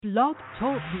Blog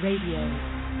Talk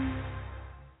Radio.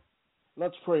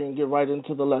 Let's pray and get right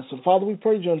into the lesson. Father, we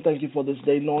praise you and thank you for this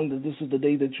day, knowing that this is the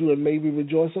day that you have made. We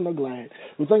rejoice and are glad.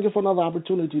 We thank you for another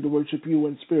opportunity to worship you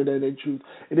in spirit and in truth.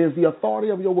 It is the authority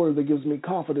of your word that gives me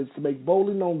confidence to make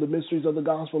boldly known the mysteries of the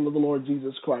gospel of the Lord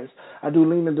Jesus Christ. I do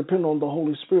lean and depend on the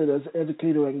Holy Spirit as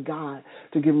educator and guide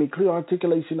to give me clear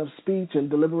articulation of speech and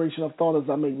deliberation of thought as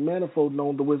I make manifold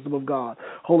known the wisdom of God.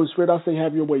 Holy Spirit, I say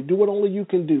have your way. Do what only you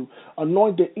can do.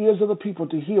 Anoint the ears of the people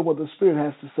to hear what the Spirit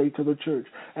has to say to the church.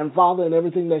 And Father, in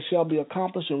everything that shall be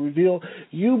accomplished and revealed,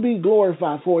 you be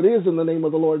glorified. For it is in the name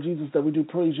of the Lord Jesus that we do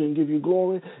praise you and give you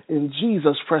glory. In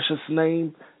Jesus' precious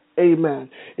name, amen.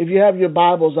 If you have your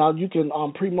Bibles out, you can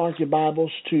pre-mark your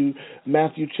Bibles to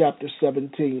Matthew chapter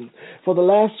 17. For the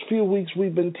last few weeks,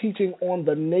 we've been teaching on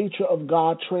the nature of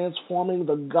God, transforming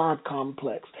the God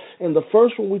complex. In the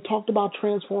first one, we talked about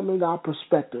transforming our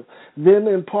perspective. Then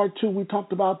in part two, we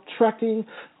talked about trekking,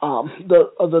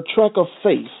 the trek of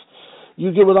faith.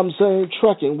 You get what I'm saying?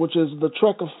 Trekking, which is the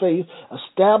trek of faith,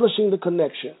 establishing the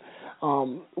connection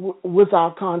with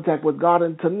our contact with God.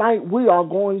 And tonight we are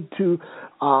going to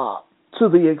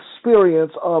the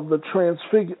experience of the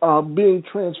being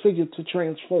transfigured to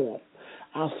transform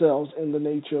ourselves in the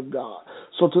nature of God.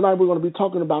 So tonight we're going to be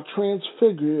talking about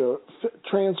transfigured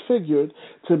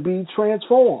to be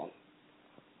transformed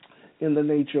in the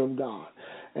nature of God.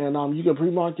 And you can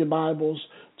pre-mark your Bibles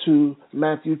to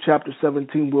Matthew chapter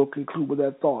 17. We'll conclude with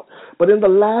that thought. But in the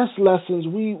last lessons,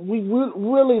 we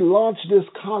really launched this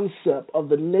concept of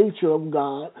the nature of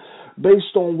God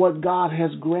based on what God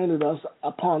has granted us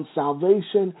upon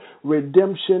salvation,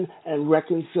 redemption, and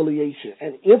reconciliation.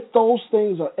 And if those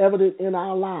things are evident in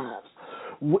our lives,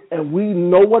 and we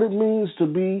know what it means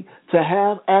to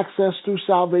have access through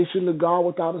salvation to God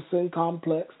without a sin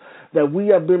complex, that we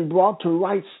have been brought to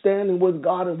right standing with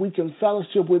God and we can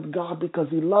fellowship with God because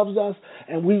He loves us,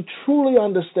 and we truly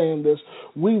understand this,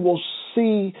 we will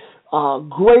see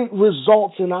great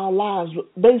results in our lives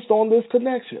based on this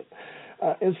connection.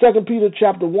 In 2 Peter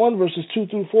chapter 1, verses 2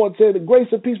 through 4, it says, the grace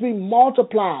and peace be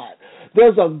multiplied.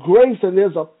 There's a grace and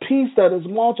there's a peace that is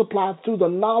multiplied through the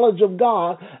knowledge of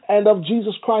God and of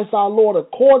Jesus Christ our Lord,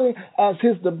 according as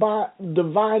His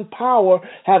divine power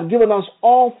have given us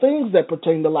all things that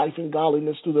pertain to life and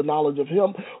godliness through the knowledge of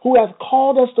Him who hath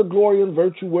called us to glory and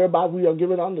virtue, whereby we are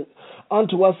given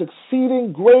unto us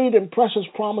exceeding great and precious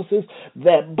promises,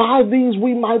 that by these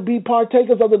we might be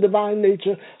partakers of the divine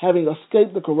nature, having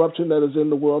escaped the corruption that is in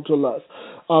the world through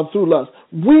lust.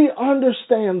 We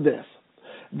understand this,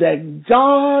 that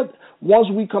God, once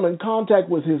we come in contact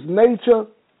with His nature,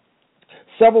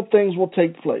 several things will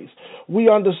take place. We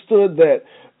understood that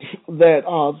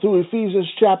through Ephesians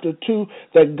chapter 2,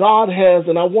 that God has,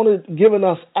 and I wanted, given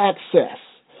us access.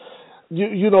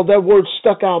 You know, that word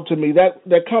stuck out to me.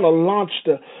 That kind of launched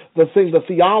the thing. The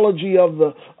theology of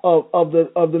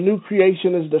the new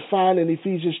creation is defined in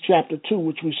Ephesians chapter 2,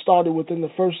 which we started with in the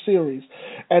first series.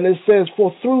 And it says,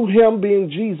 for through Him, being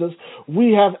Jesus,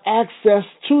 we have access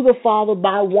to the Father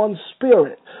by one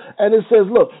Spirit. And it says,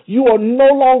 look, you are no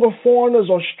longer foreigners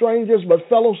or strangers, but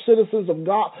fellow citizens of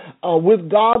God, with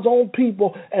God's own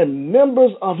people and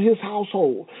members of His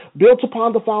household, built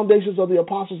upon the foundations of the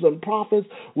apostles and prophets,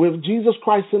 with Jesus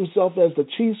Christ Himself as the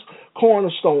chief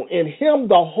cornerstone. In Him,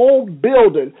 the whole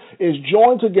building is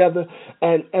joined together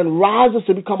and rises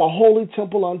to become a holy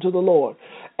temple unto the Lord.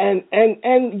 And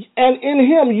in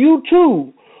Him, you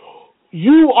too,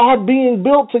 you are being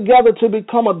built together to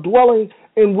become a dwelling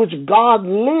in which God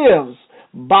lives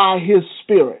by His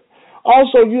Spirit.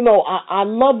 Also, you know, I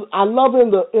love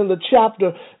in the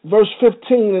chapter, verse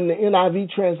 15 in the NIV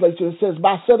translation, it says,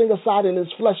 by setting aside in His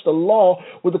flesh the law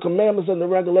with the commandments and the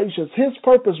regulations, His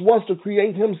purpose was to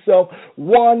create Himself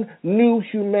one new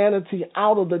humanity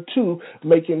out of the two,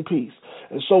 making peace.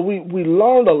 And so we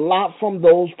learned a lot from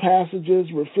those passages,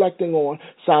 reflecting on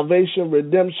salvation,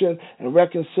 redemption, and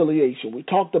reconciliation. We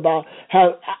talked about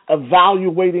how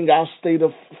evaluating our state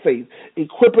of faith,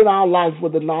 equipping our life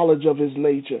with the knowledge of His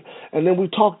nature. And then we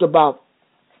talked about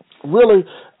really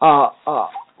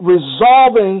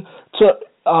resolving to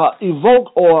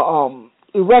evoke or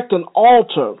erect an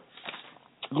altar,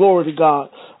 glory to God,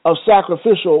 of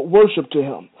sacrificial worship to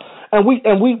Him. And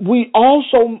we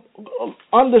also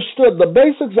understood the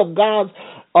basics of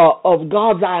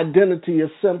God's identity is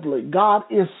simply God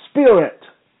is spirit.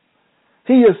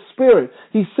 He is spirit.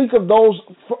 He seeketh those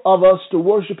of us to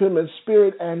worship him in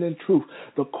spirit and in truth.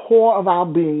 The core of our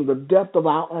being, the depth of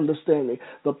our understanding,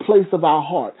 the place of our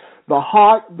heart. The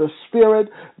heart, the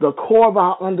spirit, the core of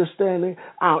our understanding,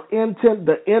 our intent,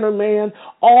 the inner man,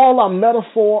 all are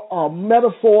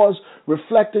metaphors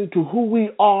reflecting to who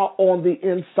we are on the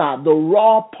inside, the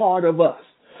raw part of us.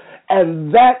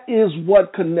 And that is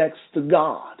what connects to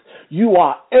God. You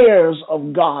are heirs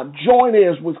of God, joint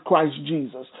heirs with Christ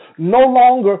Jesus. No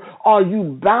longer are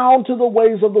you bound to the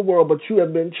ways of the world, but you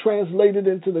have been translated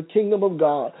into the kingdom of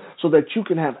God so that you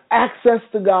can have access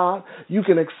to God, you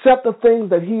can accept the things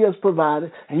that he has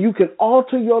provided, and you can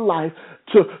alter your life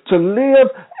to live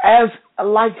as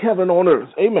like heaven on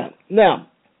earth. Amen. Now,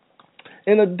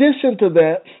 in addition to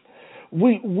that,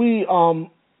 we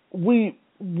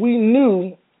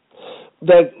knew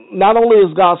that not only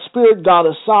is God spirit, God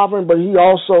is sovereign, but he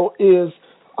also is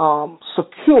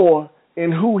secure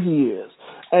in who he is.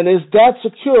 And it's that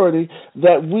security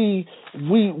that we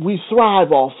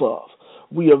thrive off of.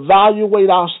 We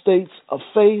evaluate our states of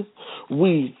faith.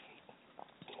 We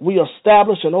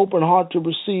establish an open heart to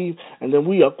receive, and then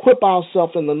we equip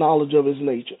ourselves in the knowledge of his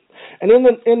nature. And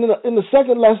in the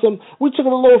second lesson, we took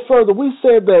it a little further. We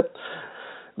said that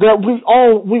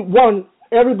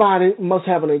everybody must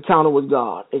have an encounter with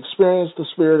God, experience the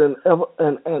Spirit,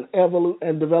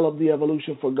 and develop the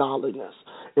evolution for godliness.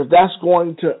 If that's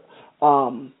going to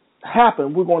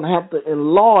happen, we're going to have to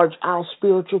enlarge our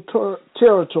spiritual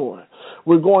territory.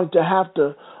 We're going to have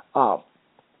to,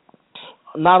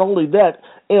 not only that,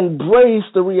 embrace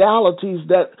the realities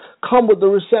that come with the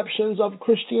receptions of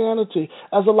Christianity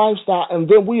as a lifestyle. And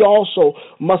then we also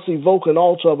must evoke an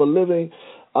altar of a living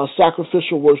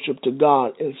sacrificial worship to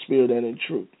God in spirit and in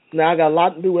truth. Now, I got a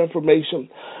lot of new information.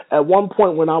 At one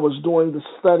point when I was doing the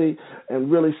study and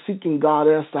really seeking God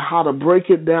as to how to break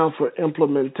it down for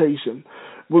implementation,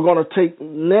 we're going to take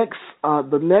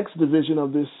the next division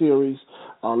of this series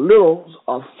a little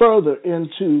further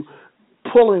into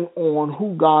pulling on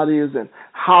who God is and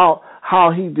how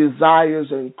he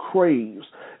desires and craves.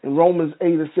 In Romans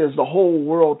 8 it says the whole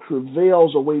world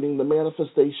travails awaiting the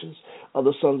manifestations of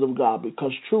the sons of God,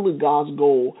 because truly God's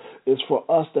goal is for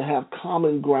us to have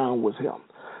common ground with him,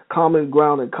 common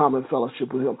ground and common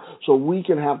fellowship with him, so we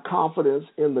can have confidence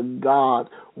in the God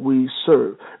we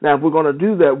serve. Now, if we're going to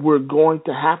do that, we're going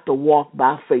to have to walk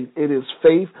by faith. It is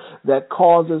faith that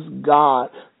causes God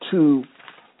to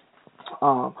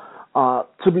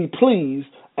be pleased,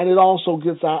 and it also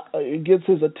gets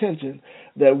his attention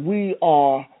that we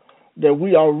are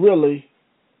really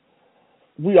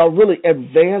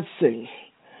advancing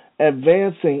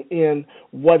in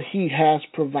what he has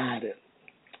provided.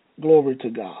 Glory to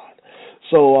God.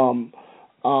 So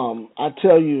I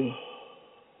tell you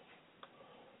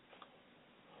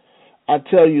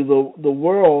the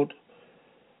world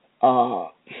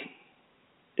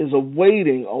is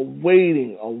awaiting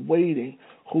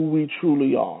who we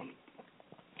truly are.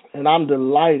 And I'm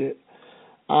delighted.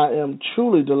 I am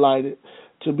truly delighted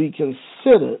to be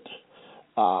considered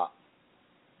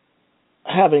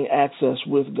having access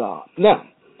with God. Now,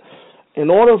 in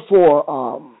order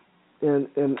for,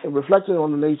 in reflecting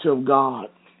on the nature of God,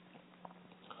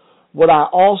 what I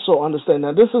also understand,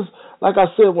 now this is, like I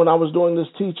said when I was doing this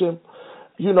teaching,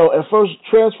 at first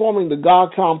transforming the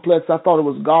God complex, I thought it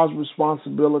was God's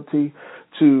responsibility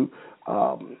to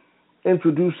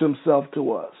introduce himself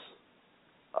to us.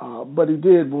 But he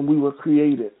did when we were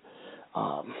created.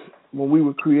 When we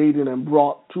were created and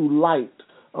brought to light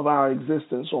of our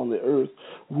existence on the earth,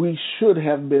 we should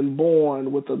have been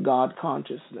born with a God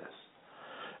consciousness,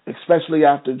 especially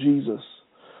after Jesus.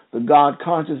 The God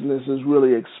consciousness is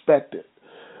really expected.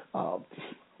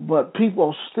 But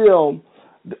people still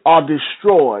are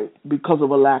destroyed because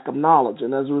of a lack of knowledge,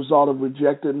 and as a result of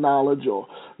rejected knowledge or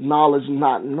knowledge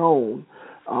not known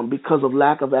because of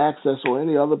lack of access or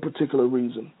any other particular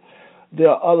reason. There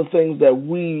are other things that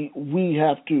we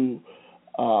have to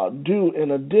do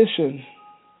in addition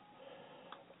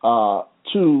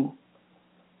to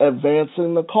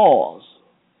advancing the cause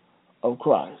of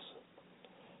Christ.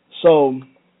 So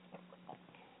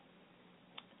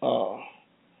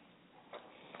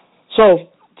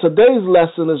today's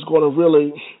lesson is going to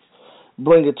really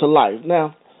bring it to life.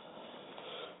 Now,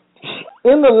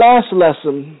 in the last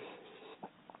lesson,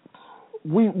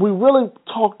 we really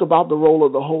talked about the role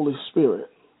of the Holy Spirit.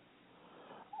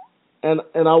 And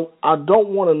I don't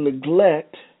want to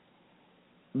neglect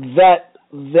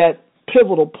that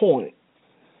pivotal point,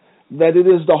 that it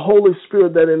is the Holy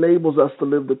Spirit that enables us to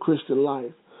live the Christian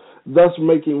life, thus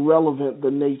making relevant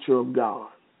the nature of God.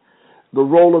 the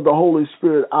role of the Holy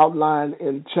Spirit outlined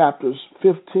in chapters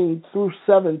 15 through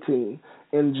 17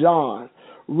 in John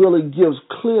really gives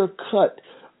clear-cut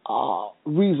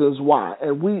reasons why.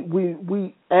 And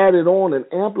we added on and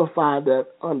amplified that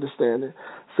understanding,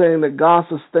 saying that God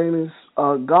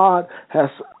has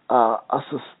a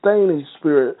sustaining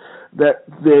spirit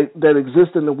that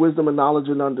exists in the wisdom and knowledge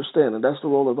and understanding. That's the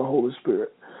role of the Holy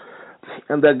Spirit.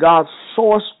 And that God's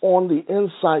source on the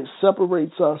inside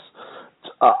separates us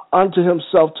unto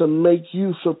himself to make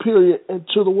you superior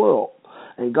into the world.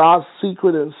 And God's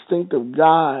secret instinctive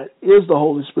guide is the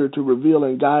Holy Spirit to reveal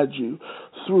and guide you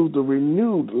through the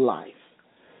renewed life.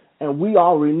 And we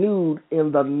are renewed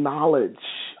in the knowledge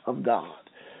of God.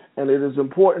 And it is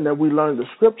important that we learn the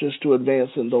scriptures to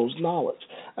advance in those knowledge.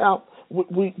 Now,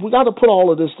 we got to put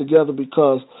all of this together,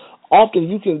 because often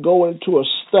you can go into a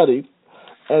study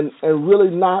and really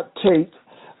not take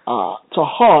to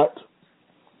heart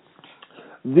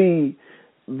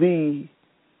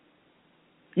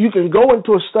you can go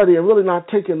into a study and really not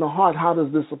take into heart, how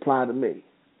does this apply to me?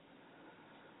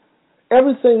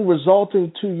 Everything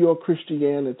resulting to your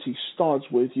Christianity starts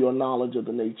with your knowledge of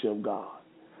the nature of God.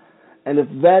 And if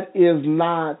that is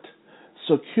not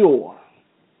secure,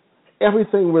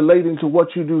 everything relating to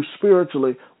what you do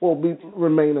spiritually will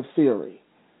remain a theory.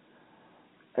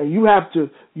 And you have to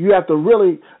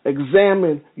really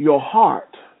examine your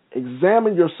heart,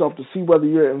 examine yourself to see whether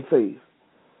you're in faith.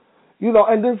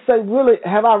 And then say, really,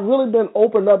 have I really been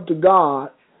opened up to God?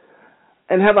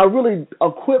 And have I really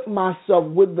equipped myself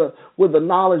with the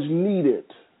knowledge needed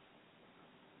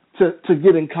to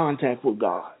get in contact with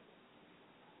God?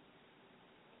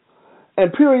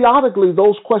 And periodically,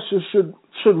 those questions should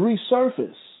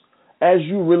resurface as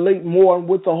you relate more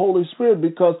with the Holy Spirit,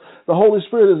 because the Holy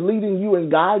Spirit is leading you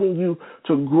and guiding you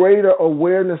to greater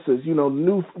awarenesses.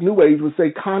 New Age would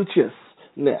say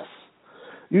consciousness.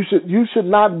 You should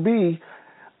not be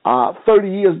 30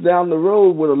 years down the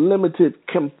road with a limited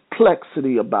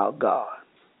complexity about God.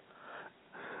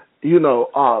 And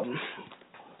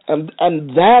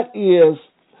that is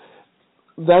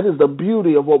the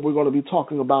beauty of what we're going to be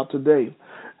talking about today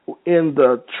in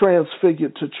the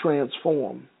transfigured to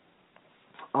transform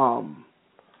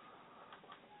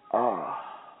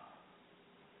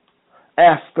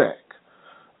aspect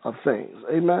of things.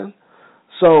 Amen.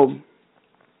 So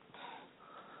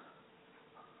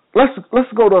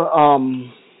let's go to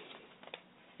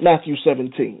Matthew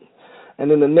 17,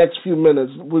 and in the next few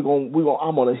minutes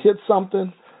I'm gonna hit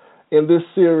something in this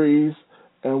series,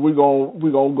 and we're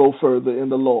gonna go further in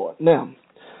the Lord. Now,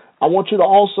 I want you to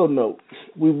also note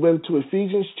we went to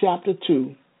Ephesians chapter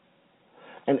 2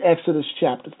 and Exodus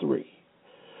chapter 3.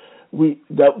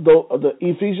 The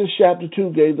Ephesians chapter 2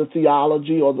 gave the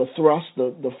theology, or the thrust,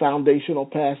 the foundational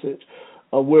passage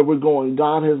of where we're going.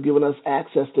 God has given us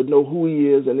access to know who he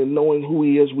is, and in knowing who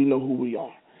he is, we know who we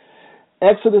are.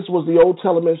 Exodus was the Old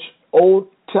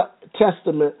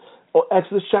Testament, or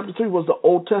Exodus chapter 3 was the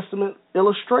Old Testament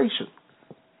illustration.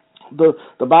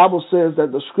 The Bible says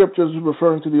that the scriptures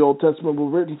referring to the Old Testament were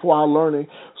written for our learning,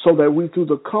 so that we through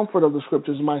the comfort of the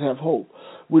scriptures might have hope.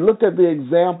 We looked at the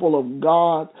example of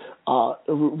God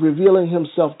revealing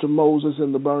himself to Moses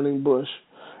in the burning bush.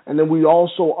 And then we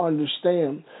also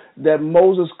understand that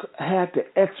Moses had to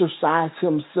exercise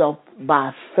himself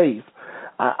by faith.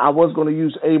 I was going to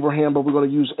use Abraham, but we're going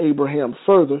to use Abraham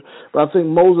further. But I think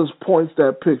Moses points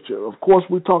that picture. Of course,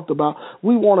 we talked about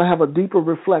we want to have a deeper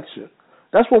reflection.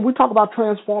 That's when we talk about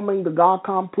transforming the God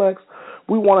complex.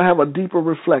 We want to have a deeper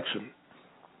reflection.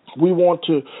 We want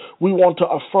to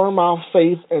affirm our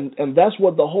faith, and that's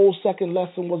what the whole second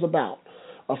lesson was about,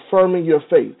 affirming your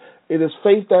faith. It is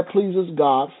faith that pleases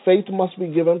God. Faith must be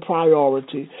given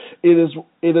priority. It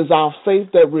is our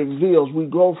faith that reveals. We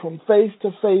grow from faith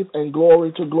to faith and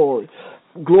glory to glory.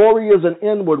 Glory is an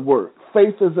inward work.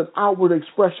 Faith is an outward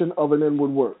expression of an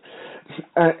inward work.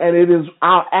 And it is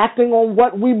our acting on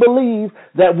what we believe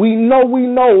that we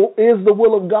know is the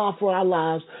will of God for our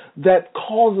lives that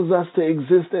causes us to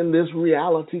exist in this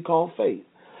reality called faith.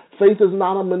 Faith is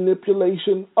not a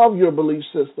manipulation of your belief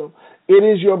system. It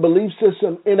is your belief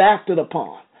system enacted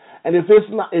upon. And if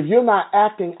you're not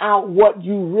acting out what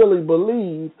you really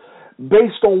believe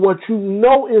based on what you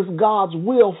know is God's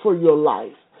will for your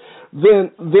life,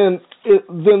 then this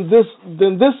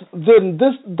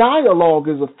dialogue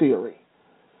is a theory.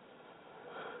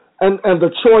 And the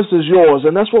choice is yours,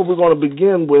 and that's what we're going to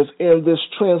begin with in this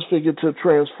transfigure to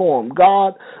transform.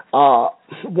 God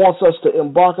wants us to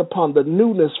embark upon the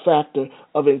newness factor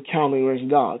of encountering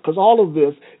God, because all of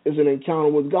this is an encounter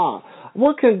with God.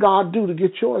 What can God do to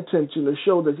get your attention to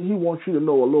show that he wants you to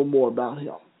know a little more about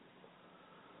him?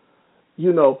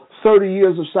 30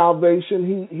 years of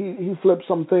salvation, he flipped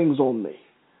some things on me.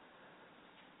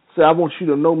 Say, I want you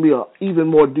to know me even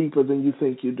more deeper than you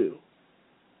think you do.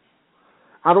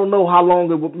 I don't know how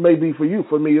long it may be for you.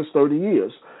 For me, it's 30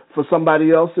 years. For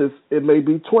somebody else, it may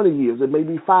be 20 years. It may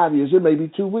be 5 years. It may be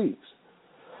 2 weeks.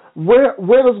 Where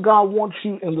does God want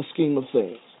you in the scheme of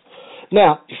things?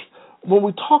 Now, when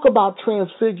we talk about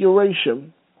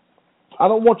transfiguration, I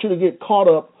don't want you to get caught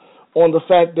up on the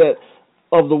fact that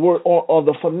of the word or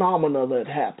the phenomena that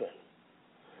happened.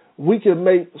 We can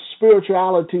make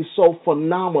spirituality so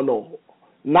phenomenal.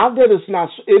 Not that it's not,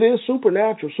 it is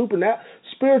supernatural.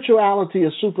 Spirituality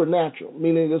is supernatural,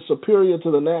 meaning it's superior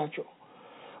to the natural.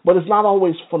 But it's not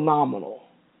always phenomenal.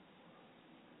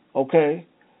 Okay?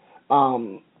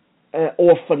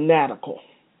 Or fanatical.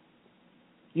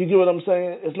 You get what I'm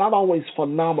saying? It's not always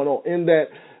phenomenal in that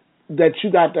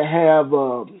you got to have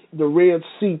the Red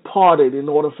Sea parted in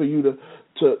order for you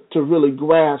to really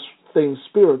grasp things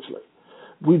spiritually.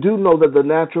 We do know that the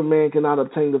natural man cannot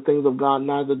obtain the things of God,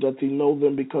 neither doth he know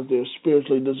them, because they're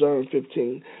spiritually discerned,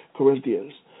 15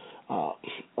 Corinthians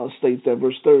states that,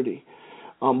 verse 30.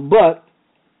 But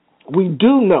we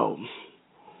do know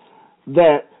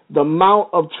that the Mount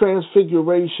of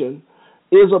Transfiguration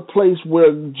is a place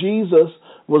where Jesus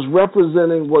was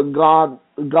representing what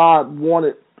God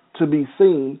wanted to be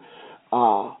seen.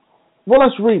 Well,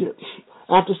 let's read it.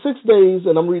 After 6 days,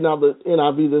 and I'm reading out the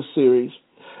NIV this series.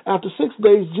 After 6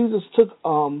 days, Jesus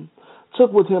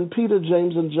took with him Peter,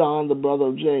 James, and John, the brother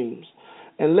of James,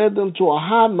 and led them to a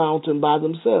high mountain by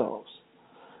themselves.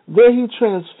 There he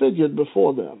transfigured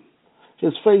before them.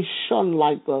 His face shone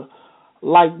like the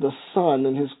sun,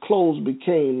 and his clothes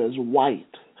became as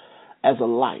white as a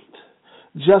light.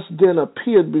 Just then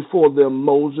appeared before them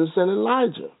Moses and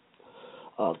Elijah,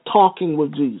 talking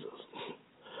with Jesus.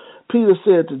 Peter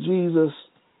said to Jesus,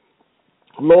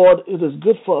 Lord, it is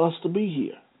good for us to be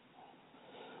here.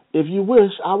 If you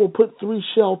wish, I will put 3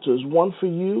 shelters, one for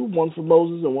you, one for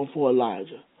Moses, and one for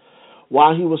Elijah.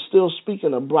 While he was still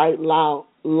speaking, a bright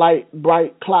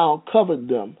cloud covered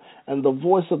them, and the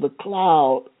voice from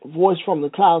the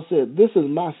cloud said, This is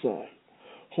my son,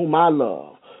 whom I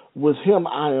love. With him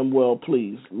I am well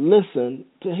pleased. Listen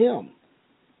to him.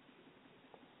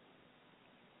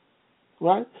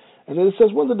 Right? And then it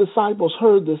says, when the disciples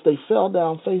heard this, they fell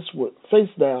down face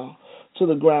down to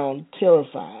the ground,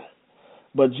 terrified.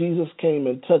 But Jesus came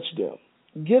and touched them.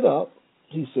 Get up,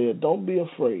 he said, don't be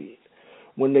afraid.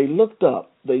 When they looked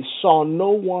up, they saw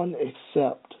no one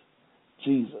except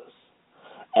Jesus.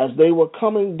 As they were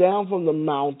coming down from the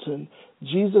mountain,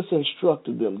 Jesus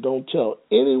instructed them, don't tell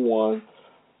anyone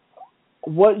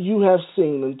what you have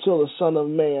seen until the Son of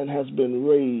Man has been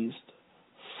raised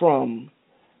from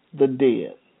the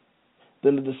dead.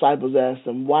 Then the disciples asked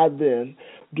him, why then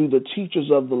do the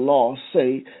teachers of the law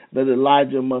say that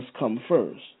Elijah must come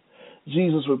first?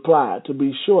 Jesus replied, to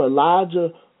be sure,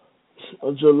 Elijah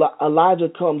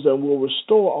comes and will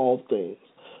restore all things.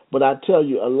 But I tell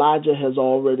you, Elijah has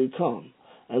already come,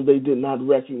 and they did not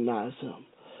recognize him,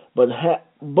 but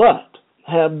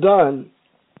have done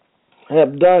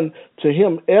to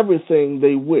him everything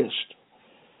they wished.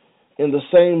 In the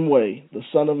same way, the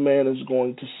Son of Man is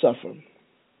going to suffer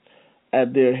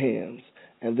at their hands.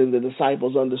 And then the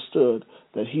disciples understood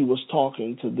that he was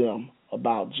talking to them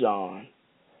about John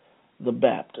the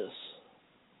Baptist.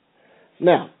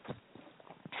 Now,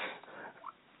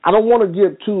 I don't want to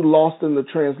get too lost in the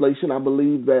translation. I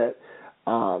believe that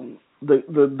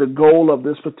the goal of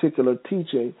this particular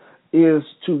teaching is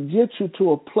to get you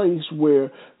to a place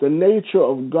where the nature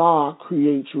of God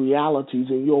creates realities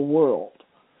in your world.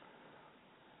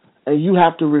 And you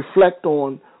have to reflect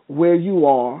on where you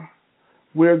are,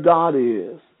 where God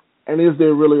is, and is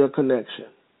there really a connection?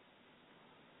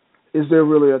 Is there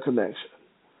really a connection?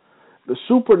 The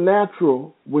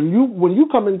supernatural, when you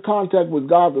come in contact with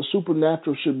God, the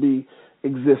supernatural should be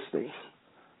existing.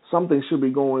 Something should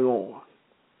be going on.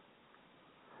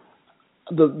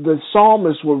 The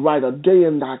psalmist would write, a day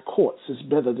in thy courts is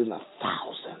better than 1,000.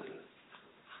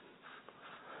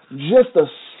 Just a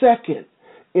second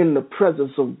in the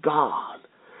presence of God,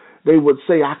 they would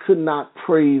say, I could not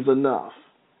praise enough.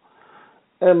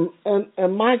 And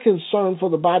my concern for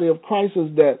the body of Christ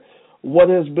is that what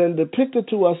has been depicted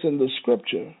to us in the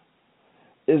Scripture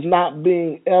is not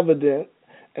being evident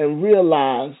and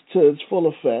realized to its full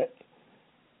effect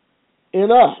in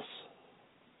us.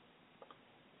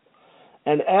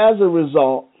 And as a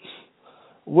result,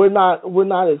 we're not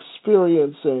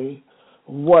experiencing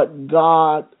what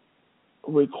God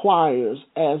requires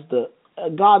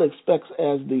God expects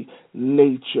as the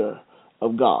nature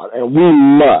of God. And we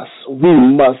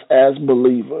must as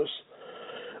believers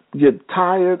get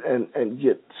tired and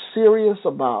get serious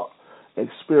about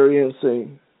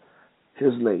experiencing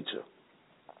his nature.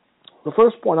 The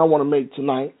first point I want to make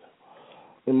tonight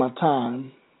in my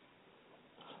time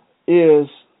is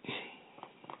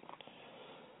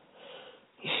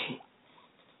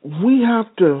we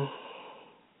have to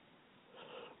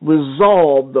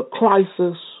resolve the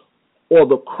crisis or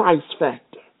the Christ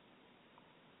factor.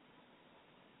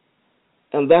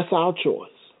 And that's our choice.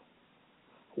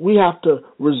 We have to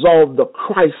resolve the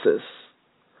crisis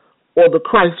or the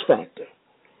Christ factor.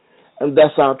 And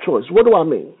that's our choice. What do I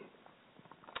mean?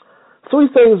 Three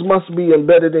things must be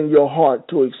embedded in your heart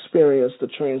to experience the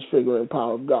transfiguring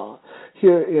power of God.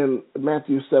 Here in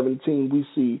Matthew 17, we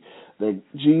see that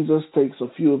Jesus takes a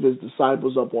few of his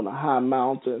disciples up on a high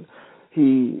mountain.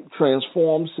 He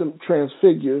transforms him,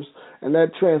 transfigures, and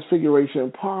that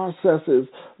transfiguration processes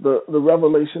the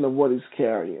revelation of what he's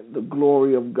carrying, the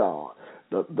glory of God,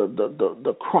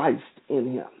 the Christ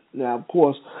in him. Now, of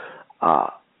course, I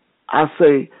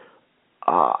say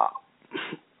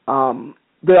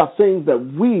there are things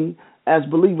that we as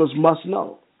believers must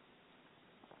know.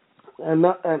 And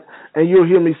you'll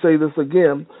hear me say this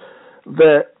again,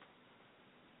 that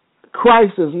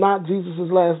Christ is not Jesus'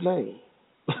 last name,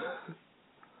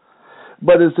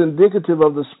 but it's indicative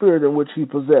of the spirit in which he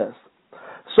possessed.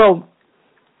 So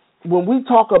when we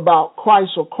talk about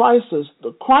Christ or crisis,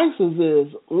 the crisis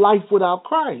is life without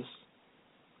Christ.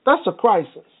 That's a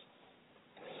crisis.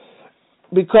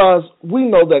 Because we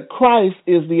know that Christ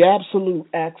is the absolute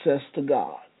access to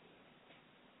God.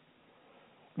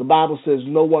 The Bible says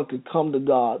no one can come to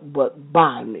God but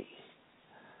by me.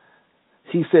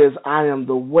 He says, I am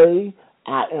the way,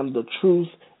 I am the truth,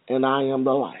 and I am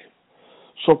the life.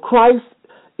 So Christ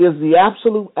is the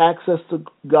absolute access to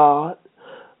God.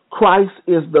 Christ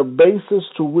is the basis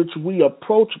to which we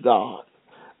approach God.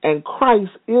 And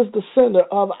Christ is the center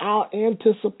of our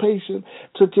anticipation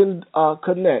to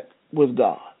connect with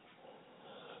God.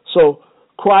 So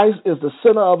Christ is the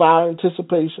center of our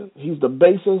anticipation. He's the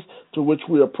basis to which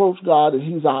we approach God, and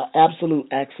he's our absolute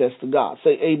access to God.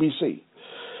 Say ABC.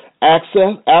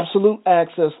 Access, absolute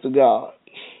access to God.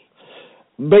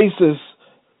 Basis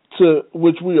to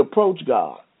which we approach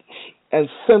God, and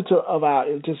center of our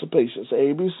anticipation. Say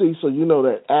ABC, so you know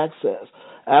that access,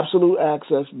 absolute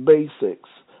access,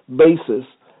 basis,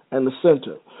 and the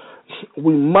center.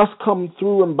 We must come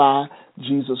through and by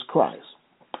Jesus Christ.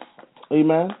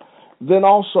 Amen. Then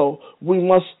also we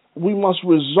must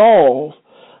resolve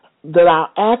that our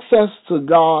access to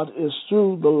God is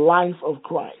through the life of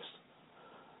Christ.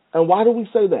 And why do we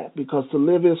say that? Because to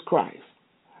live is Christ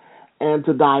and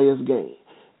to die is gain.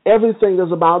 Everything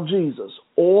is about Jesus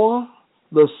or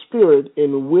the spirit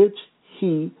in which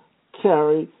he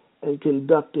carried and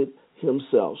conducted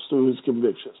himself through his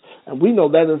convictions. And we know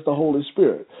that is the Holy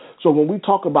Spirit. So when we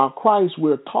talk about Christ,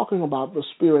 we're talking about the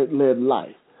Spirit-led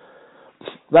life.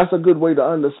 That's a good way to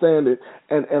understand it.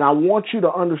 And I want you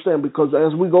to understand, because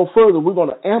as we go further, we're going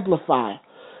to amplify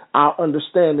our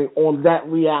understanding on that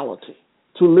reality.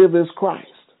 To live is Christ.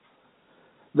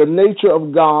 The nature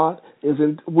of God is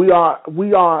we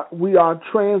are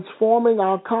transforming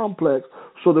our complex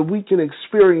so that we can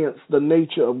experience the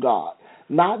nature of God.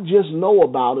 Not just know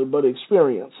about it, but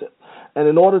experience it. And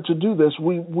in order to do this,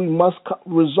 we must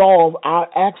resolve our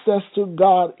access to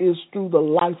God is through the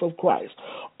life of Christ.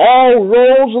 All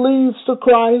roads leads to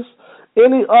Christ.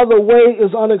 Any other way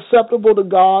is unacceptable to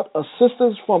God.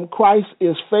 Assistance from Christ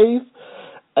is faith.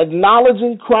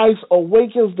 Acknowledging Christ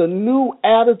awakens the new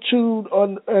attitude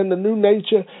and the new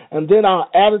nature, and then our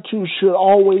attitude should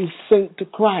always sink to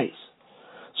Christ.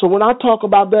 So when I talk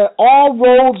about that, all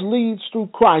roads leads through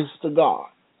Christ to God.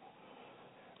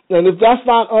 And if that's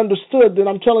not understood, then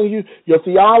I'm telling you, your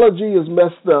theology is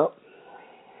messed up.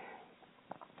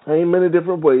 Ain't many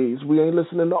different ways. We ain't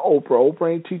listening to Oprah.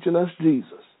 Oprah ain't teaching us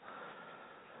Jesus.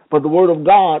 But the Word of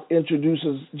God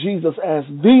introduces Jesus as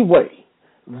the way,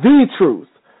 the truth,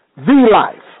 the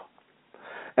life.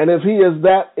 And if he is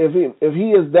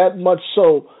that much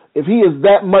so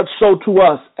to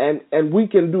us, and we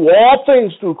can do all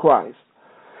things through Christ,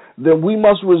 then we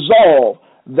must resolve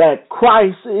that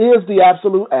Christ is the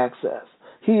absolute access.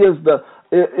 He is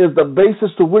the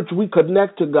basis to which we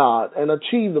connect to God and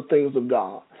achieve the things of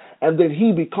God. And then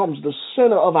he becomes the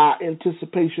center of our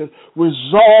anticipation,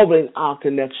 resolving our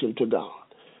connection to God.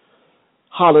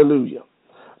 Hallelujah.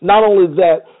 Not only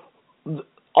that,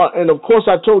 and of course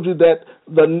I told you that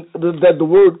the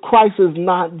word Christ is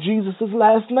not Jesus'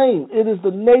 last name. It is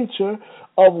the nature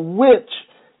of which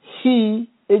he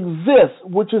exists,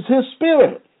 which is his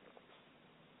spirit.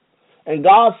 And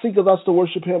God seeketh us to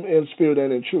worship him in spirit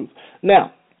and in truth.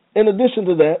 Now, in addition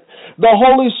to that, the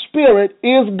Holy Spirit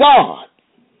is God.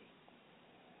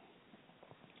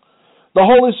 The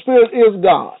Holy Spirit is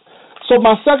God. So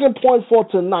my second point for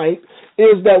tonight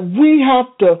is that we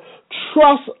have to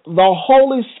trust the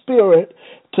Holy Spirit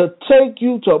to take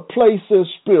you to places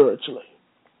spiritually.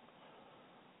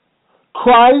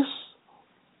 Christ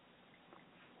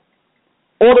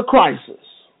or the crisis.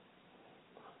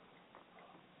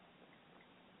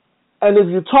 And if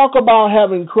you talk about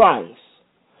having Christ,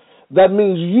 that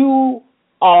means you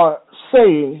are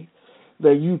saying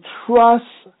that you trust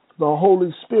the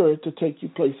Holy Spirit to take you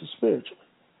places spiritually.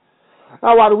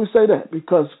 Now, why do we say that?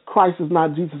 Because Christ is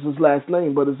not Jesus' last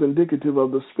name, but is indicative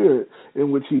of the Spirit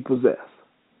in which he possessed.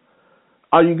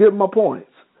 Are you getting my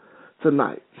points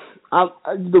tonight?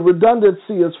 The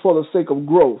redundancy is for the sake of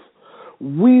growth.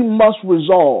 We must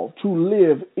resolve to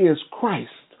live is Christ.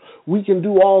 We can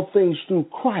do all things through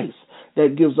Christ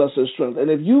that gives us his strength. And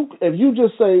if you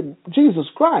just say Jesus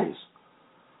Christ,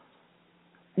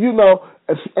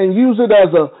 and use it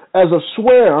as a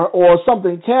swear or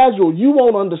something casual, you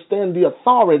won't understand the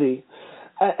authority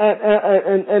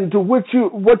and to what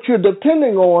you're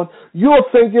depending on. You'll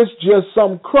think it's just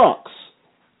some crux,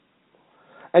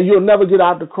 and you'll never get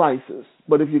out of the crisis.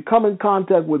 But if you come in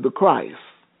contact with the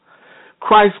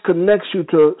Christ connects you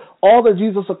to all that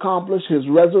Jesus accomplished, his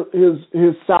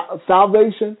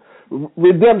salvation,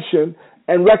 redemption,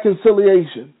 and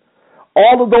reconciliation.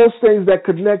 All of those things that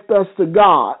connect us to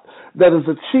God that is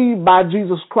achieved by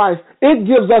Jesus Christ, it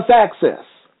gives us access.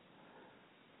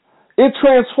 It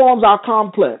transforms our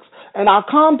complex. And our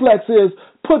complex is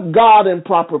put God in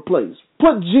proper place.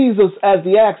 Put Jesus as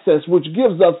the access, which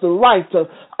gives us the right to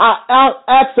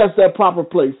access that proper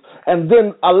place. And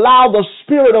then allow the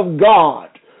Spirit of God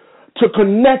to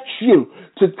connect you,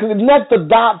 to connect the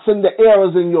dots and the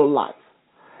errors in your life.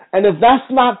 And if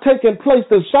that's not taking place,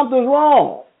 then something's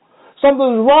wrong.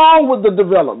 Something's wrong with the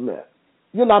development.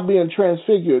 You're not being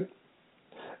transfigured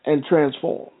and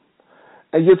transformed.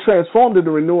 And you're transformed in the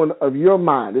renewing of your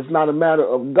mind. It's not a matter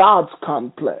of God's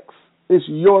complex. It's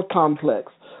your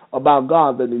complex about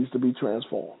God that needs to be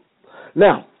transformed.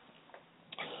 Now,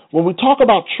 when we talk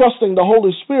about trusting the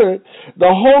Holy Spirit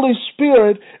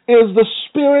is the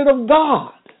Spirit of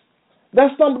God.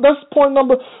 That's point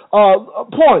number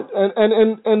point.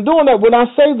 And doing that, when I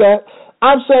say that,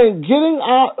 I'm saying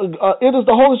it is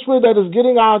the Holy Spirit that is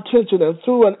getting our attention, and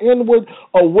through an inward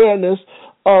awareness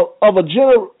of a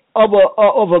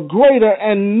greater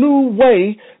and new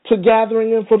way to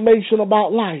gathering information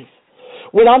about life.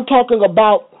 When I'm talking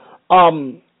about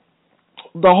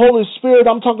the Holy Spirit,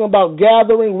 I'm talking about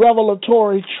gathering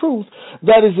revelatory truth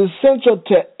that is essential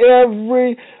to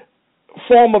every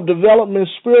form of development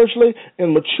spiritually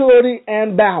in maturity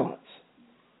and balance.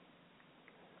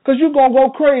 Because you're going to go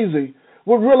crazy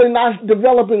with really not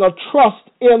developing a trust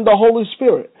in the Holy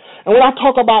Spirit. And when I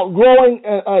talk about growing,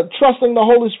 trusting the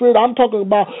Holy Spirit, I'm talking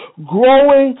about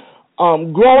growing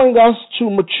us to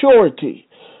maturity,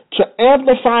 to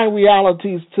amplifying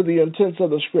realities to the intents of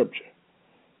the Scripture.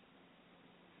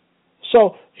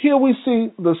 So here we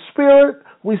see the Spirit,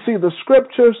 we see the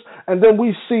Scriptures, and then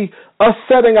we see us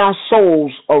setting our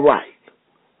souls aright.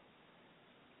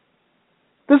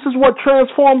 This is what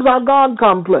transforms our God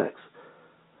complex.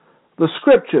 The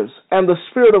Scriptures and the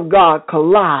Spirit of God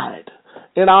collide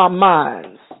in our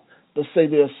minds to say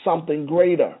there's something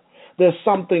greater. There's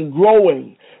something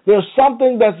growing. There's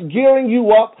something that's gearing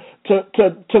you up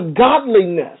to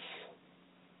godliness.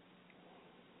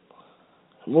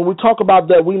 When we talk about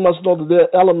that, we must know that there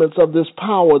are elements of this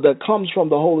power that comes from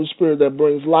the Holy Spirit that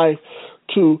brings life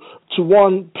to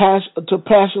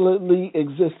passionately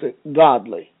existent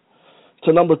godly.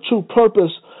 To number two,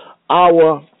 purpose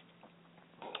our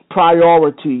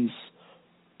priorities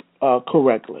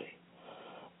correctly.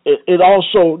 It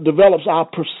also develops our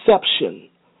perception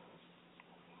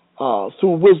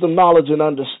through wisdom, knowledge, and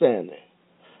understanding.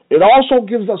 It also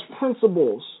gives us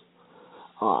principles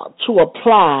to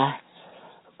apply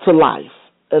to life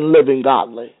and living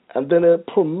godly. And then it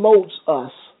promotes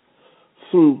us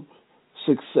through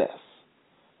success,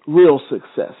 real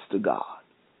success to God.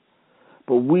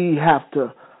 But we have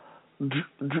to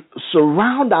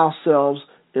surround ourselves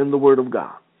in the Word of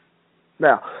God.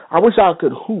 Now, I wish I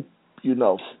could hoop, if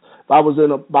I was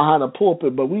behind a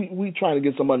pulpit, but we trying to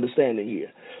get some understanding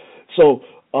here. So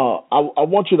I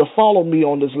want you to follow me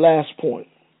on this last point.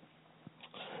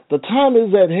 The time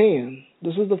is at hand.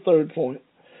 This is the third point.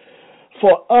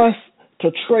 For us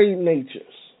to trade natures.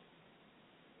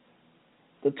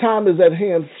 The time is at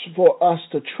hand for us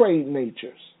to trade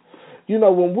natures.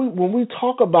 When we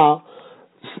talk about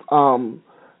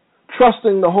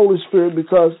trusting the Holy Spirit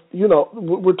because,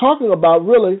 we're talking about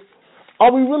really,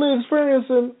 are we really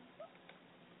experiencing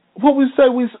what we say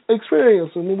we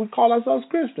experience when we call ourselves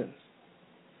Christians?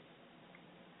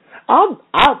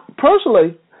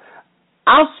 Personally,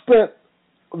 I've spent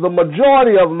the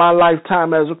majority of my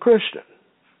lifetime as a Christian.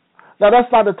 Now,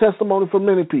 that's not a testimony for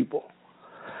many people.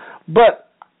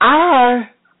 But I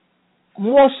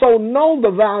more so know the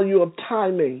value of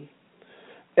timing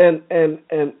and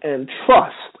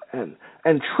trust and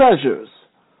treasures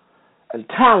and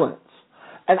talents.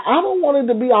 And I don't want it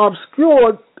to be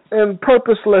obscured in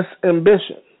purposeless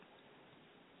ambition.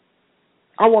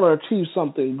 I want to achieve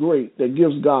something great that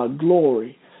gives God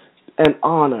glory and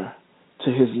honor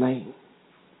to his name.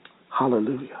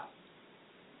 Hallelujah.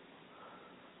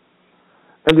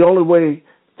 And the only way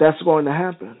that's going to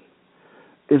happen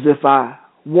is if I,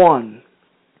 one,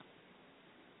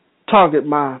 target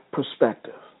my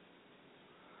perspective,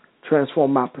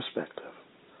 transform my perspective,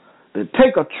 then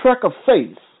take a trek of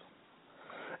faith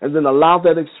and then allow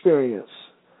that experience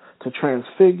to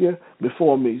transfigure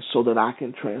before me so that I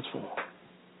can transform.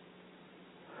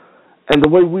 And the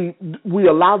way we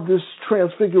allow this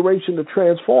transfiguration to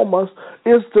transform us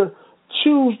is to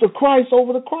choose the Christ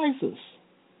over the crisis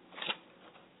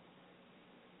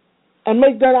and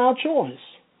make that our choice.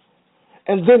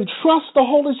 And then trust the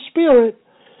Holy Spirit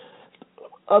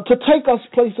to take us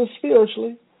places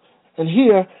spiritually and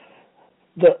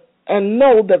and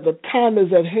know that the time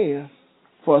is at hand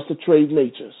for us to trade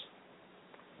natures.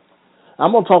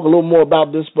 I'm going to talk a little more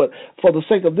about this, but for the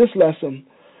sake of this lesson,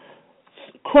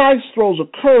 Christ throws a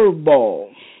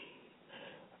curveball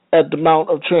at the Mount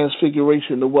of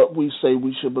Transfiguration to what we say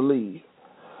we should believe.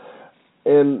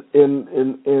 In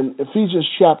Ephesians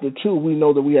chapter 2, we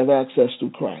know that we have access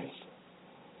through Christ.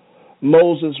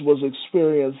 Moses was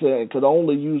experienced and could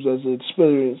only use as an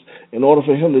experience in order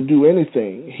for him to do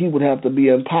anything. He would have to be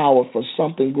empowered for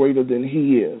something greater than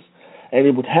he is. And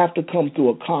it would have to come through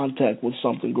a contact with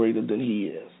something greater than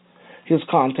he is. His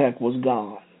contact was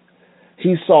God.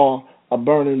 He saw a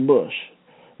burning bush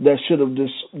that should have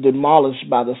demolished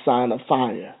by the sign of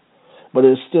fire, but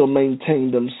it still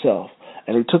maintained himself.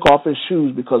 And he took off his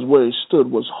shoes because where he stood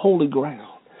was holy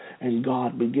ground. And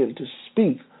God began to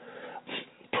speak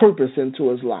purpose into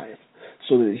his life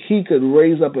so that he could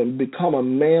raise up and become a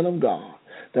man of God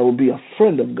that would be a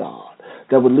friend of God,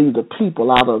 that would lead the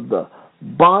people out of the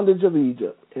bondage of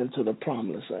Egypt into the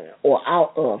promised land, or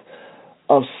out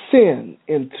of sin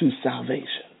into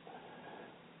salvation.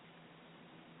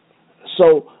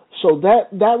 So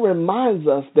that reminds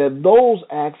us that those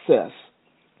access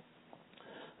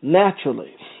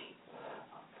naturally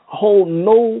hold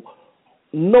no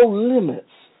limits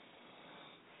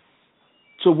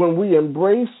to when we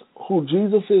embrace who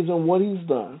Jesus is and what he's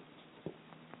done,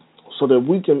 so that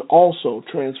we can also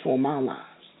transform our lives.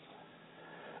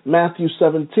 Matthew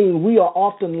 17, we are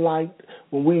often liked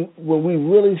when we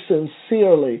really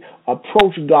sincerely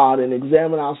approach God and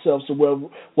examine ourselves to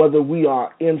whether we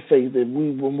are in faith, and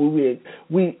we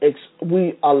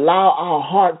allow our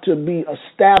heart to be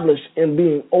established in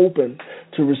being open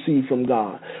to receive from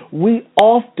God. We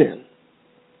often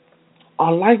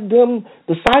are like them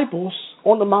disciples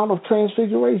on the Mount of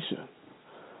Transfiguration.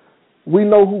 We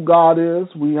know who God is.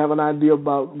 We have an idea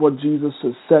about what Jesus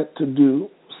is set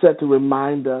to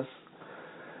remind us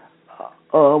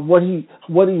what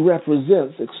he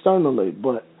represents externally.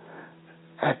 But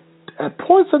at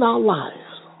points in our lives,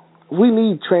 we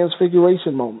need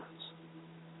transfiguration moments.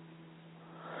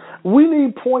 We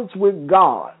need points with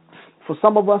God. For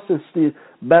some of us, it's the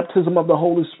baptism of the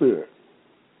Holy Spirit.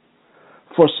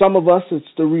 For some of us, it's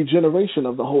the regeneration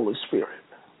of the Holy Spirit,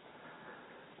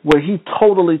 where he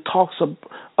totally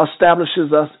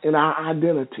establishes us in our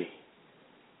identity,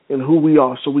 in who we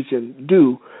are, so we can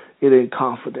do it in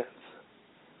confidence.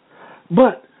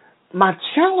 But my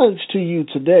challenge to you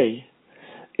today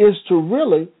is to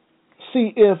really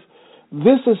see if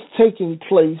this is taking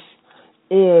place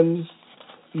in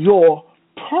your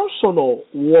personal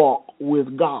walk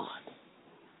with God.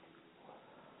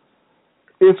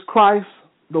 Is Christ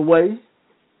the way?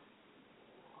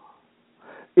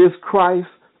 Is Christ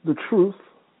the truth?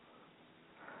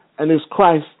 And is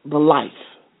Christ the life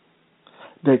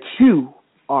that you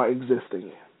are existing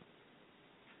in?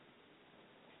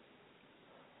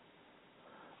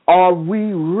 Are we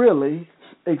really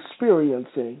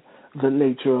experiencing the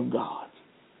nature of God?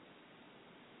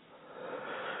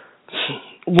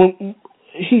 When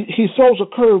he throws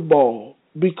a curveball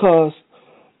because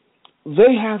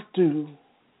they have to,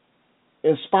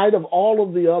 in spite of all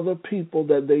of the other people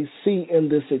that they see in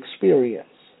this experience,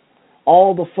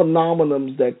 all the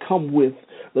phenomenons that come with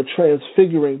the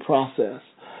transfiguring process,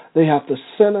 They have to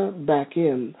center back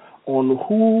in on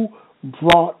who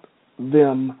brought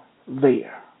them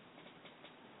there.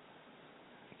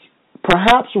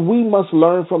 Perhaps we must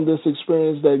learn from this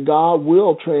experience that God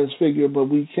will transfigure, but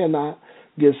we cannot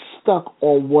get stuck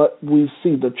on what we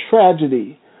see, the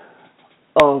tragedy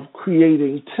of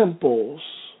creating temples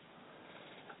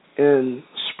and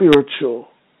spiritual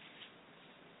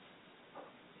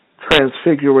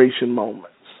transfiguration moments.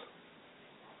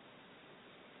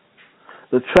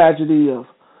 The tragedy of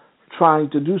trying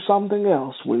to do something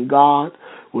else when God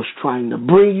was trying to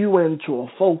bring you into a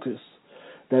focus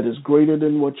that is greater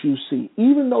than what you see,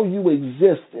 even though you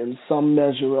exist in some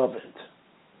measure of it.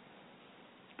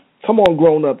 Come on,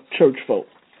 grown-up church folk.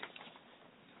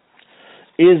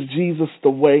 Is Jesus the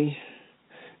way?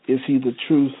 Is he the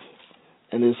truth?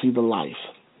 And is he the life?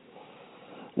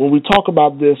 When we talk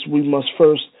about this,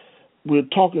 we're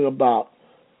talking about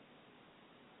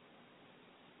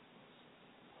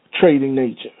trading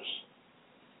natures.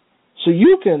 So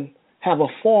you can have a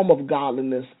form of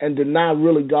godliness and deny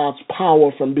really God's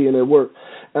power from being at work.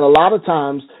 And a lot of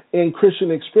times in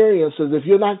Christian experiences, if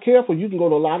you're not careful, you can go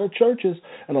to a lot of churches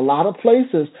and a lot of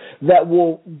places that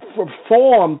will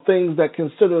perform things that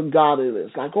consider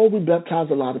godliness. Like, we baptize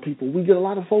a lot of people. We get a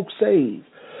lot of folks saved.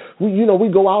 We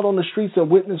go out on the streets and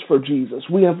witness for Jesus.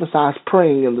 We emphasize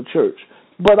praying in the church.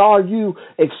 But are you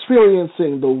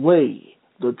experiencing the way,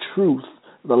 the truth,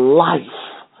 the life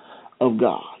of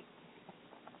God?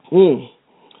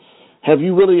 Have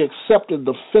you really accepted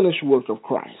the finished work of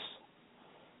Christ?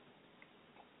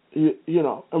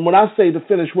 And when I say the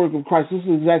finished work of Christ, this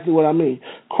is exactly what I mean.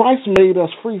 Christ made us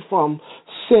free from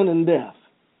sin and death.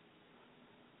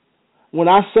 When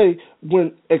I say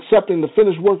when accepting the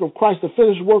finished work of Christ, the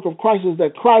finished work of Christ is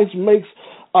that Christ makes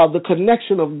the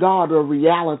connection of God a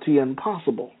reality and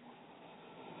possible.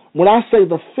 When I say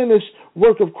the finished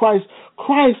work of Christ,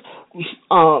 Christ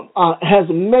has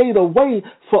made a way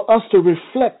for us to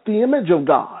reflect the image of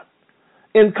God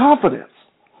in confidence.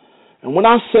 And when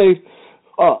I say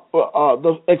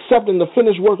accepting the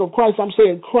finished work of Christ, I'm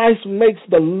saying Christ makes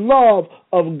the love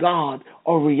of God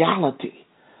a reality.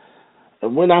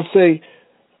 And when I say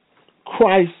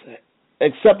Christ,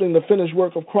 accepting the finished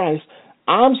work of Christ,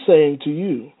 I'm saying to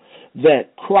you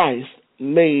that Christ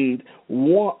made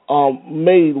all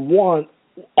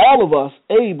of us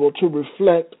able to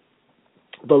reflect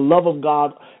the love of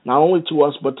God, not only to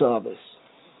us, but to others.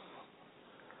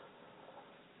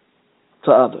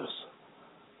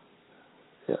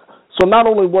 Yeah. So not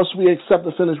only must we accept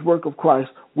the finished work of Christ,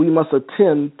 we must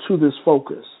attend to this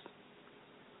focus.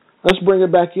 Let's bring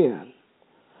it back in.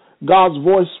 God's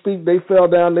voice speak, they fell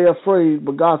down, they're afraid,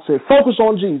 but God said, focus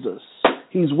on Jesus.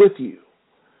 He's with you.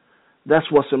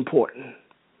 That's what's important.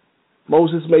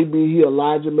 Moses may be here,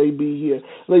 Elijah may be here.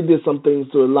 They did some things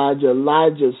to Elijah.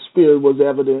 Elijah's spirit was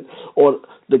evident, or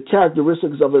the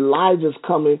characteristics of Elijah's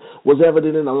coming was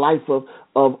evident in the life of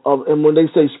and when they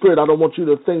say spirit, I don't want you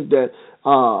to think that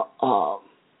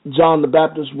John the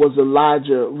Baptist was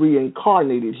Elijah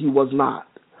reincarnated. He was not.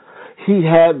 He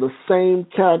had the same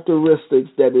characteristics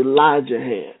that Elijah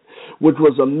had, which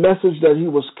was a message that he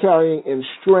was carrying in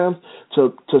strength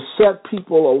to set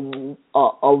people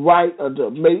aright,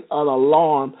 to make an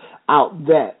alarm out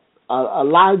that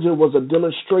Elijah was a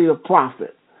demonstrative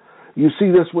prophet. You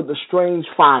see this with the strange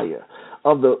fire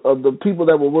of the people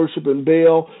that were worshiping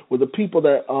Baal, with the people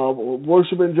that were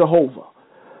worshiping Jehovah,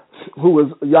 who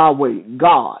is Yahweh,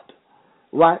 God,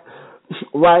 right?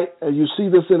 Right? And you see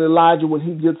this in Elijah when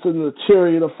he gets in the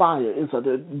chariot of fire. It's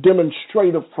a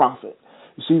demonstrative prophet.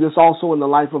 You see this also in the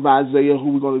life of Isaiah,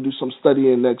 who we're going to do some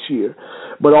studying next year.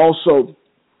 But also,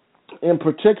 in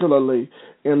particularly,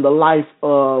 in the life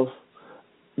of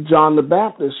John the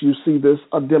Baptist, you see this,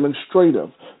 a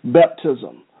demonstrative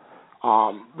baptism.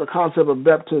 The concept of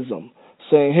baptism,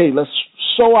 saying, hey, let's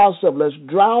show ourselves, let's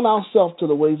drown ourselves to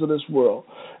the ways of this world,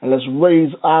 and let's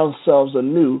raise ourselves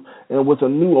anew, and with a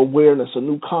new awareness, a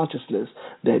new consciousness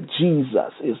that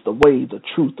Jesus is the way, the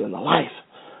truth, and the life.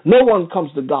 No one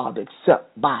comes to God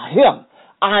except by him.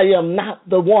 I am not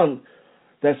the one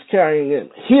that's carrying him.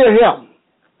 Hear him.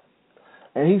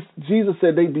 And Jesus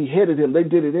said they beheaded him. They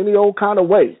did it any old kind of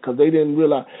way because they didn't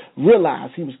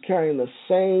realize he was carrying the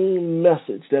same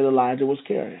message that Elijah was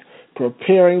carrying,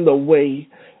 preparing the way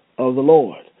of the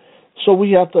Lord. So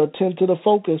we have to attend to the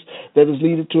focus that is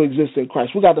needed to exist in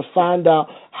Christ. We got to find out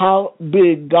how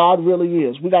big God really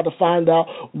is. We got to find out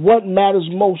what matters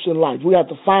most in life. We have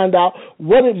to find out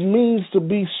what it means to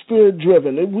be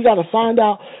spirit-driven. We got to find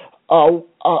out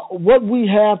what we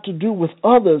have to do with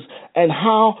others and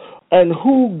how and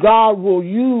who God will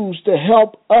use to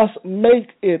help us make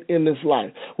it in this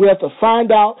life. We have to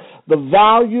find out the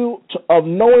value of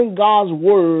knowing God's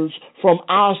words from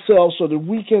ourselves so that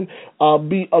we can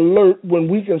be alert when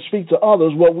we can speak to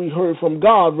others what we heard from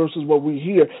God versus what we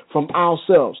hear from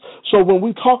ourselves. So when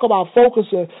we talk about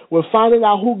focusing, we're finding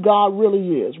out who God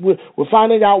really is. We're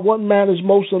finding out what matters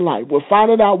most in life. We're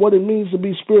finding out what it means to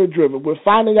be spirit-driven. We're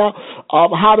finding out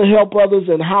how to help others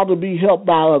and how to be helped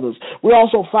by others. We're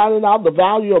also finding out the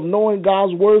value of knowing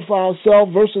God's word for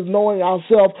ourselves versus knowing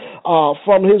ourselves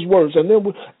from His words. And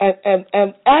then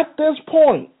and at this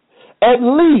point, at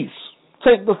least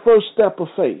take the first step of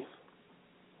faith.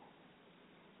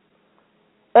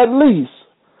 At least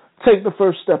take the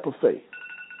first step of faith.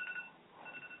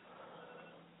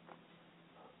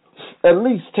 At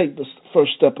least take the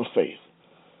first step of faith.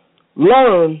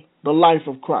 Learn the life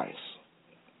of Christ.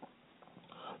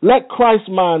 Let Christ's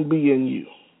mind be in you.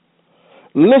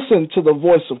 Listen to the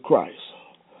voice of Christ.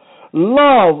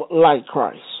 Love like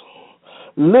Christ.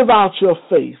 Live out your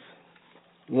faith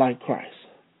like Christ.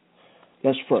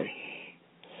 Let's pray.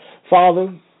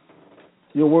 Father,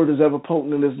 your word is ever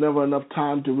potent, and there's never enough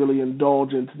time to really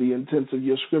indulge into the intents of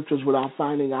your scriptures without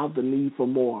finding out the need for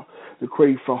more, the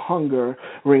crave for hunger,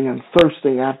 and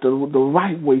thirsting after the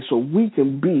right way so we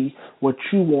can be what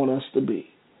you want us to be.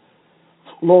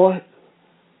 Lord,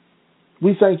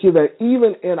 we thank you that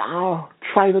even in our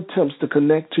trite attempts to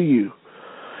connect to you,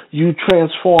 you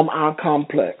transform our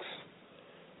complex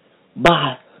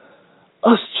by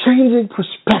us changing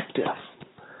perspective.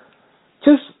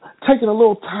 Just taking a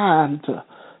little time to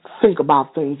think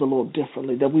about things a little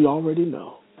differently that we already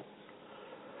know.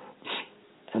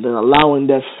 And then allowing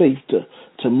that faith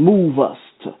to move us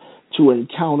to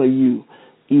encounter you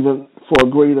even for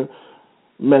a greater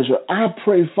measure. I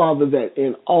pray, Father, that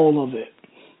in all of it,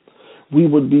 we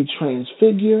would be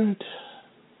transfigured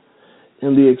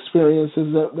in the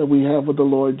experiences that we have with the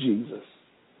Lord Jesus.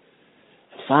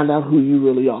 Find out who you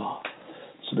really are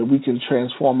so that we can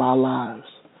transform our lives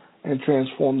and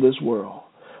transform this world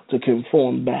to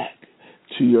conform back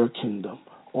to your kingdom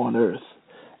on earth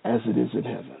as it is in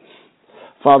heaven.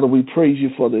 Father, we praise you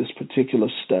for this particular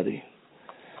study.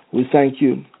 We thank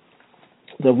you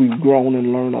that we've grown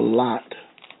and learned a lot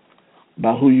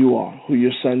about who you are, who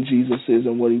your son Jesus is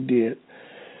and what he did,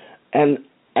 and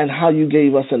how you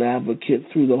gave us an advocate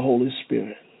through the Holy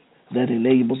Spirit that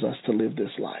enables us to live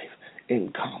this life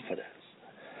in confidence.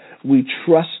 We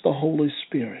trust the Holy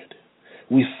Spirit.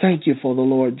 We thank you for the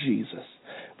Lord Jesus.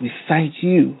 We thank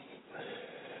you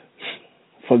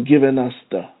for giving us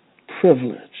the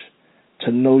privilege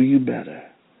to know you better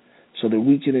so that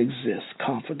we can exist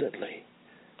confidently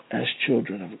as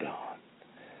children of God.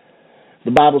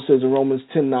 The Bible says in Romans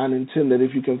 10:9 and 10 that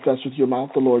if you confess with your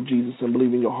mouth the Lord Jesus and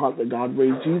believe in your heart that God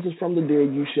raised Jesus from the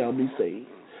dead, you shall be saved.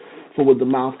 For with the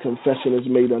mouth confession is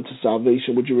made unto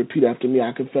salvation. Would you repeat after me?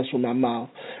 I confess with my mouth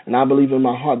and I believe in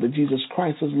my heart that Jesus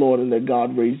Christ is Lord and that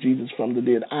God raised Jesus from the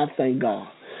dead. I thank God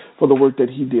for the work that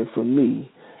he did for me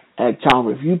at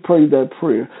Calvary. If you pray that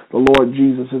prayer, the Lord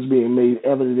Jesus is being made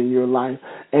evident in your life,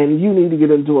 and you need to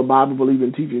get into a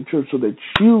Bible-believing teaching church so that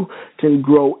you can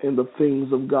grow in the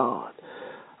things of God.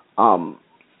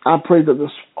 I pray that the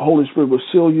Holy Spirit will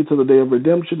seal you to the day of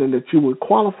redemption and that you will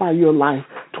qualify your life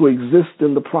to exist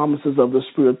in the promises of the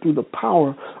Spirit through the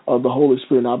power of the Holy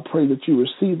Spirit. And I pray that you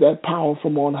receive that power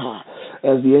from on high.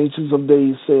 As the Ancients of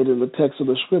Days said in the text of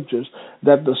the Scriptures,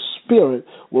 that the Spirit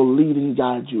will lead and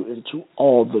guide you into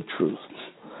all the truth.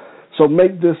 So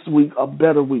make this week a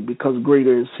better week because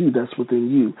greater is he that's within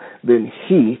you than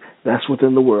he that's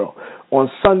within the world. On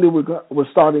Sunday,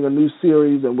 we're starting a new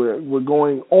series, and we're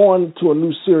going on to a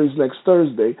new series next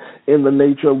Thursday in the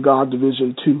Nature of God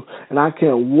Division 2. And I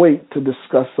can't wait to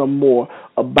discuss some more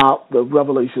about the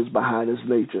revelations behind his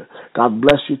nature. God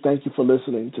bless you. Thank you for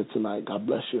listening to tonight. God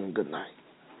bless you and good night.